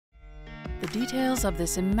The details of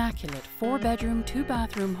this immaculate 4-bedroom,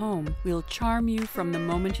 2-bathroom home will charm you from the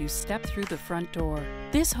moment you step through the front door.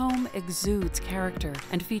 This home exudes character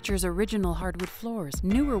and features original hardwood floors,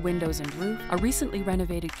 newer windows and roof, a recently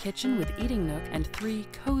renovated kitchen with eating nook, and 3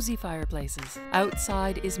 cozy fireplaces.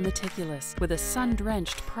 Outside is meticulous, with a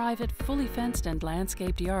sun-drenched, private, fully fenced and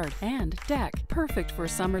landscaped yard and deck, perfect for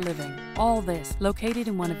summer living. All this located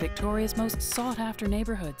in one of Victoria's most sought-after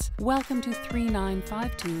neighborhoods. Welcome to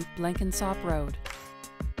 3952 Blekinsop Road.